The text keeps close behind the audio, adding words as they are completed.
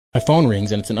My phone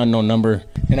rings and it's an unknown number,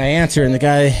 and I answer, and the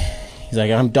guy, he's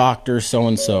like, I'm Dr.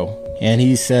 So-and-so. And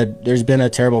he said, there's been a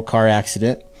terrible car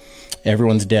accident.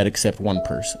 Everyone's dead except one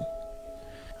person.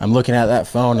 I'm looking at that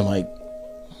phone, I'm like,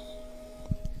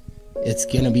 it's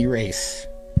gonna be Race.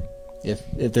 If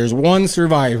there's one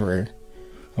survivor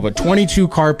of a 22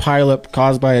 car pileup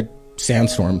caused by a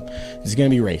sandstorm, it's gonna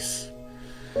be Race.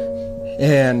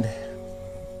 And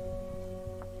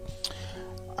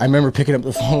I remember picking up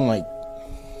the phone like,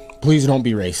 please don't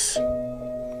be Race.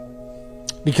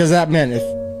 Because that meant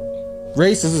if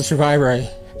Race is a survivor, I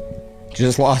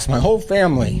just lost my whole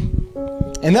family.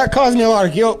 And that caused me a lot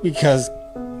of guilt because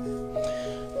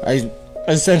I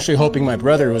was essentially hoping my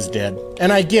brother was dead.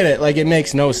 And I get it, like it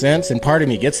makes no sense, and part of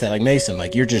me gets that, like Mason,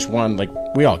 like you're just one, like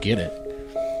we all get it.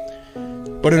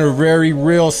 But in a very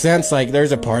real sense, like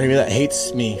there's a part of me that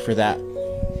hates me for that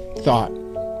thought.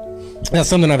 That's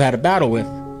something I've had a battle with.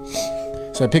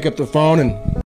 So I pick up the phone and